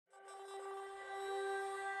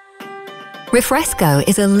Refresco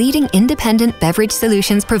is a leading independent beverage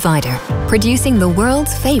solutions provider, producing the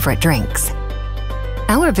world's favorite drinks.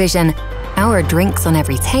 Our vision, our drinks on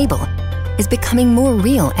every table, is becoming more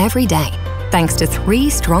real every day, thanks to 3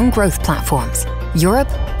 strong growth platforms: Europe,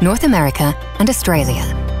 North America, and Australia.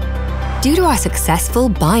 Due to our successful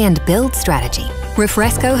buy and build strategy,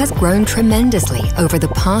 Refresco has grown tremendously over the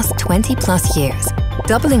past 20+ years,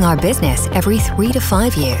 doubling our business every 3 to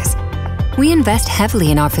 5 years. We invest heavily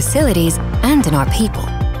in our facilities and in our people.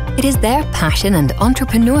 It is their passion and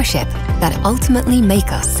entrepreneurship that ultimately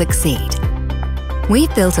make us succeed.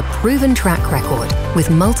 We've built a proven track record with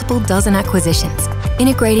multiple dozen acquisitions,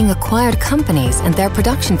 integrating acquired companies and their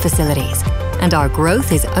production facilities, and our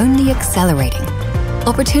growth is only accelerating.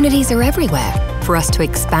 Opportunities are everywhere for us to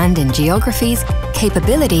expand in geographies,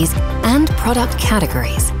 capabilities, and product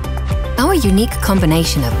categories. Our unique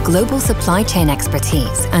combination of global supply chain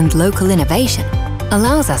expertise and local innovation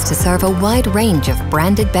allows us to serve a wide range of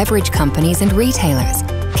branded beverage companies and retailers,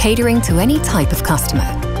 catering to any type of customer.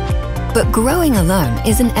 But growing alone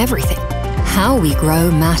isn't everything. How we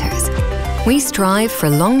grow matters. We strive for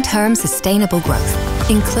long-term sustainable growth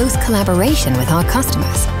in close collaboration with our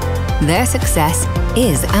customers. Their success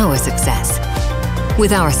is our success.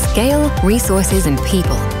 With our scale, resources, and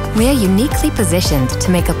people, we are uniquely positioned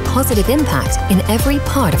to make a positive impact in every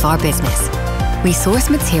part of our business. We source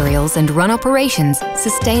materials and run operations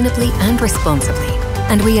sustainably and responsibly,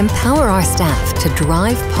 and we empower our staff to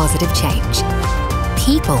drive positive change.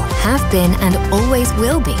 People have been and always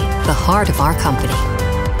will be the heart of our company.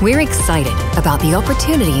 We're excited about the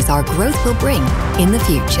opportunities our growth will bring in the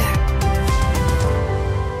future.